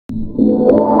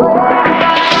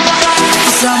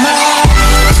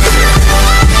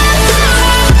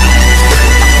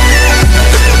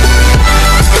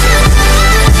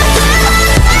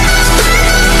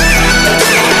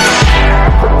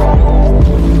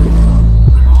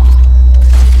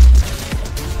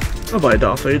I'll buy a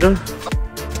Darth Vader.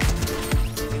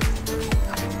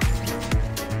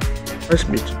 Nice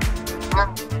meat.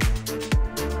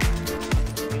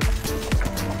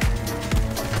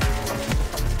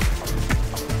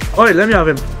 Alright, let me have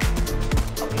him.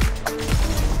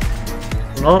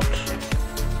 Not.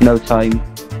 No time.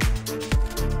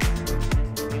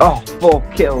 Oh, 4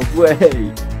 kills,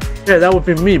 way! Yeah, that would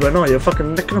be me, but no, you're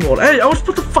fucking licking them all. Hey, I was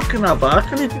put the fucking that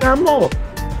back. I need to have more.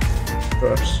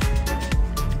 First.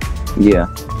 Yeah.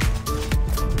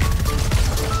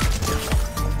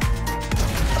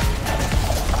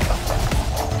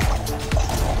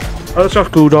 Oh, let's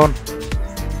have Gudon.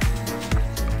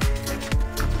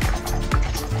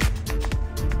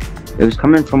 It was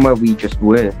coming from where we just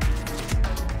were.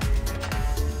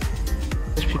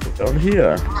 There's people down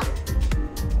here.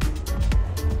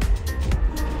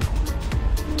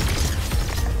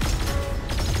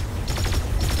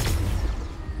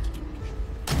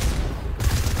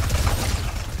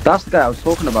 That's the guy I was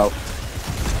talking about.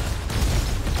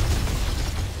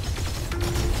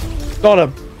 Got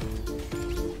him.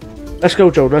 Let's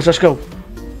go, Jonas. Let's go.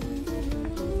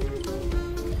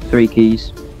 3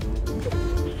 keys.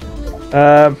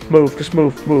 Move. Just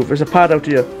move. Move. There's a pad out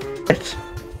here. It.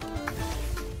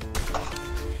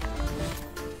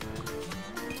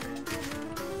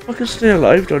 Fucking stay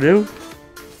alive, don't you?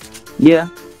 Yeah.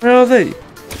 Where are they?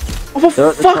 Oh,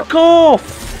 for fuck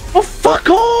off! Oh, fuck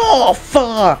off!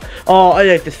 Oh, I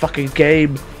hate this fucking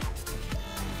game.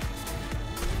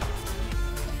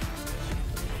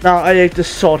 No, I hate this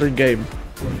sodding game.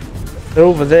 They're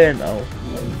over there now.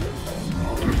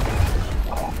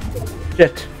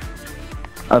 Shit.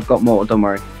 I've got more, don't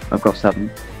worry. I've got 7.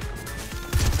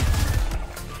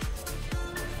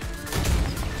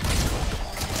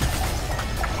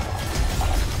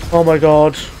 Oh my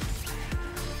god.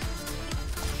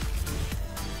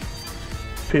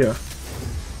 Here.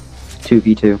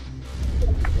 2v2.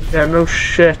 Yeah, no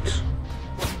shit.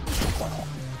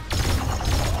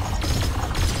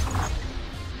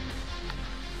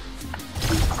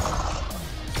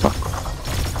 Fuck.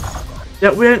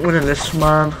 Yeah, we ain't winning this,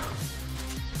 man.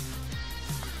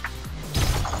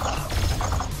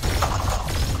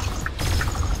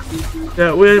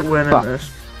 Yeah, we ain't winning Fuck.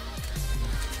 this.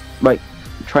 Right,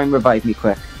 try and revive me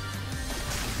quick.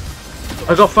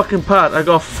 I got fucking pad. I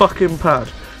got fucking pad.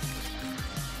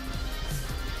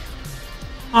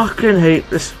 Fucking hate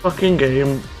this fucking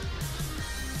game.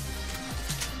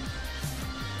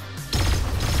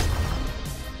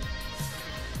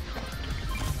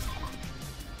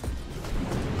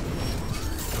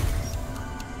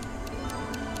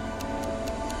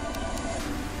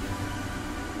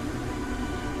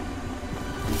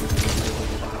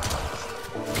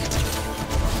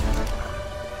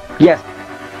 Yes.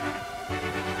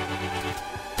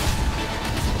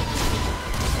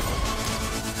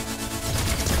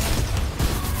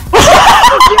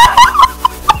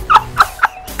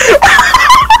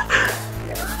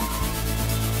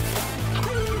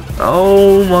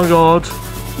 Oh my god.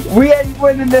 We ain't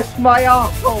winning this, my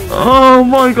arsehole. Oh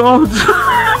my god.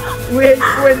 We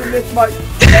ain't winning this, my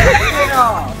fucking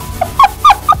arse.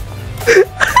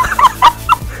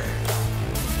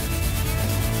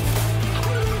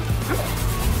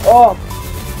 Oh,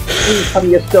 please tell me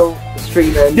you're still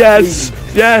streaming. Yes,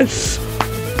 please. yes.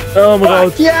 Oh my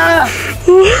god. Yeah.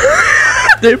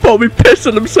 They probably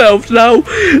pissing themselves now.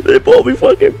 They probably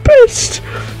fucking pissed.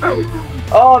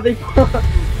 Oh, they.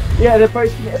 Yeah, they're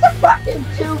posting it. It's a fucking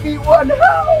 2v1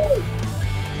 hell.